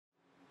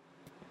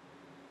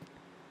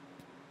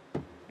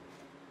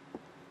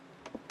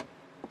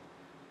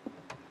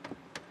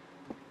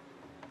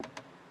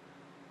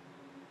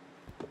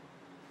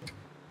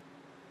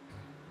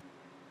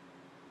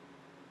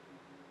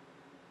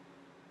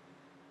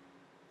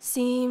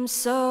Seems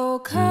so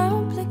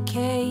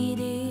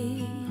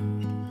complicated,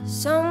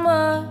 so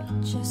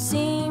much I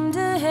seem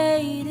to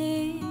hate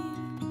it,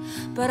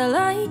 but I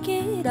like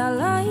it, I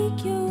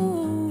like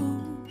you.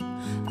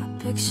 I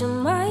picture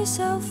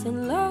myself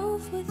in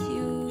love with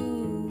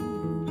you,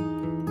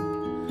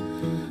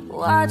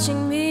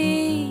 watching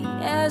me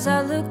as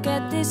I look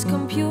at this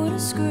computer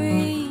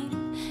screen.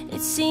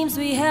 It seems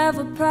we have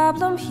a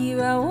problem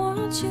here. I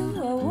want you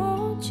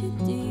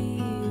dear.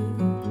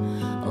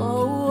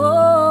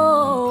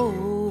 Oh,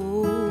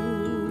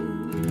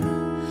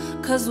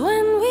 'cause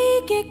when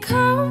we get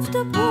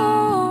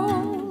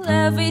comfortable,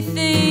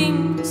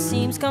 everything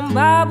seems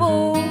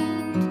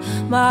combined.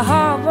 My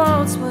heart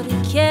wants what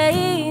it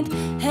can't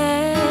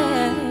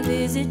have.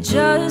 Is it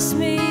just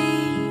me,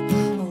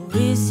 or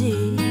is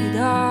it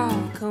our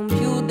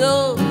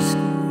computer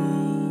screens?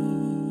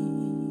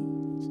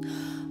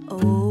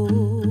 Oh.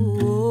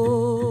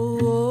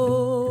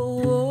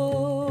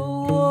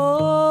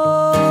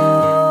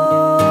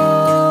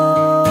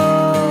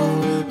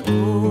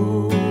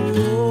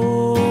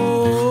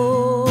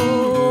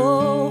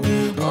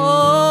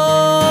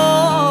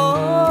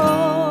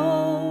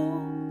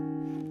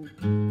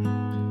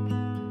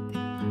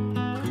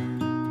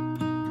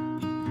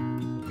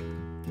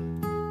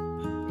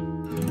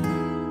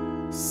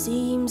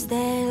 Seems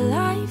that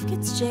life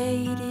gets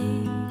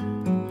jaded,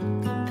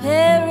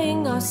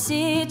 comparing our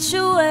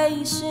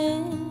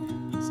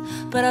situations.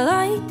 But I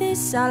like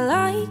this, I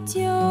liked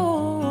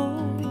your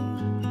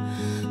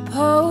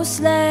post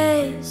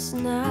last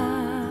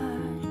night.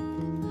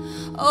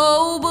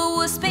 Oh, but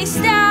we're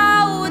spaced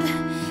out,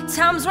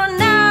 time's run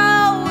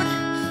out,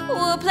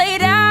 we're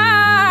played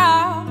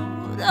out.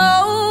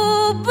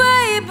 Oh,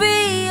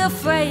 baby,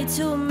 afraid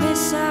to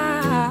miss out.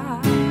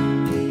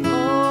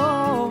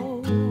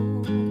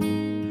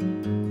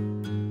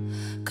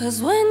 'Cause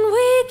when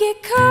we get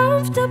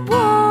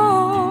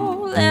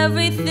comfortable,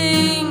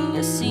 everything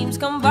seems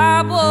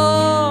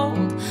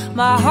combined.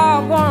 My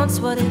heart wants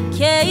what it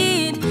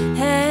can't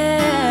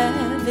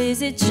have. Is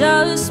it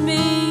just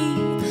me,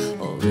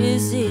 or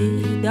is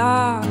it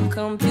our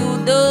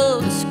computer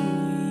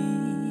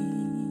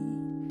screens?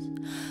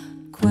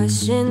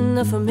 Question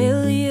the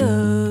familiar,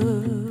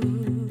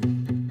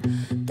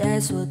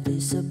 that's what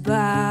this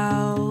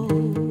about.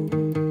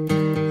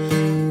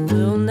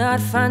 Will not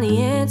find the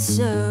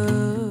answer.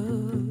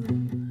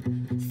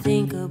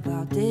 Think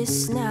about this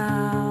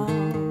now.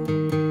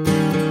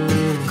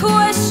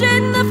 Question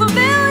the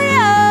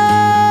familiar,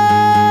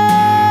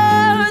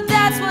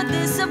 that's what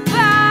this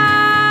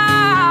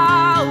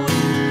about.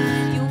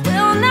 You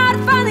will not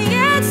find the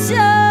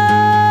answer,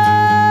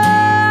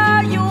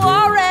 you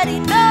already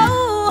know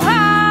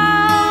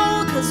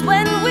how. 'Cause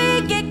when we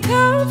get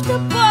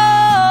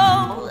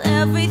comfortable,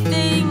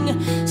 everything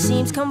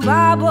seems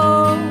combined.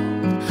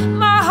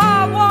 My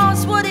heart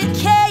wants what it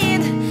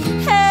can't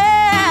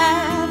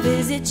have.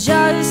 Is it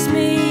just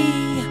me,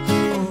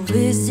 or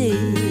is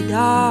it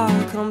our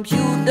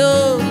computer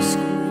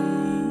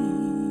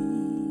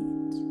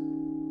screens?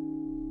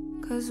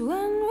 'Cause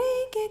when we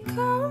get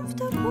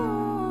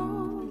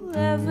comfortable,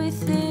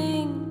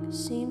 everything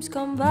seems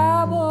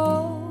combined.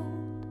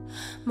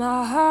 My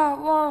heart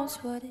wants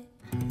what it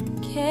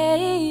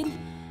can't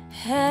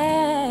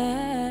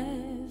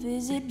have.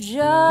 Is it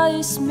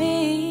just me,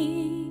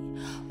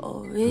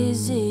 or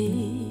is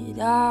it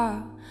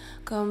our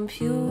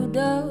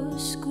computer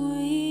screens?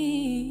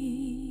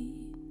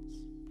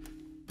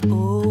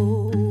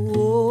 Oh.